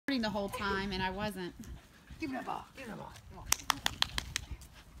The whole time, and I wasn't. Give me that ball. Give me that ball. Come on.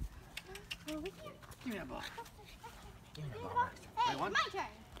 Give me that ball. Give me that ball. Hey, Wait, my turn.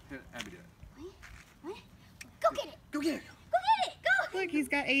 Here, Abby do it. What? Go get it. Go get it. Go get it. Go. Look, he's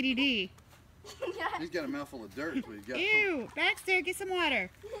got ADD. He's got a mouthful of dirt. So he's got Ew, Baxter, get some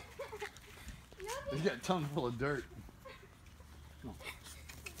water. He's got a tongue full of dirt. Come on.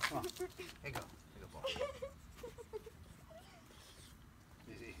 Come on. Here you go. Here you go, ball.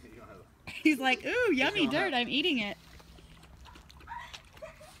 You don't have a... He's like, ooh, yummy dirt. I'm eating it.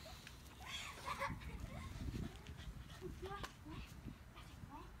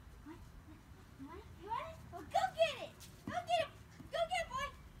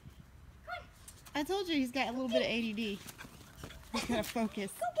 I told you he's got a little bit of ADD. He's gotta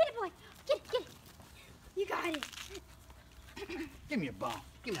focus. Go get it, boy. Get it, get it. You got it. Give me a ball.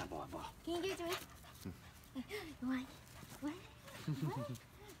 Give me that ball. Can you give it to me? You want it? What? What?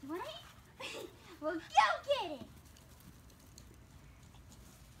 You want it? Well, go get it.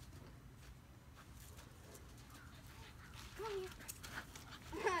 Come here.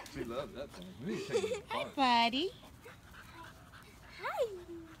 He loves that thing. We need to take it Hi, apart. buddy. Hi. Can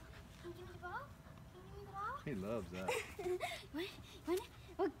you give me the ball? Can you give me the ball? He loves that. Want it?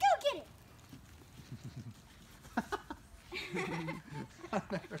 Well, go get it. What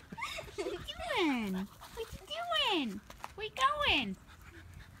you doing? What you doing? Where you going?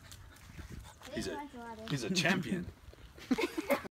 He's a champion.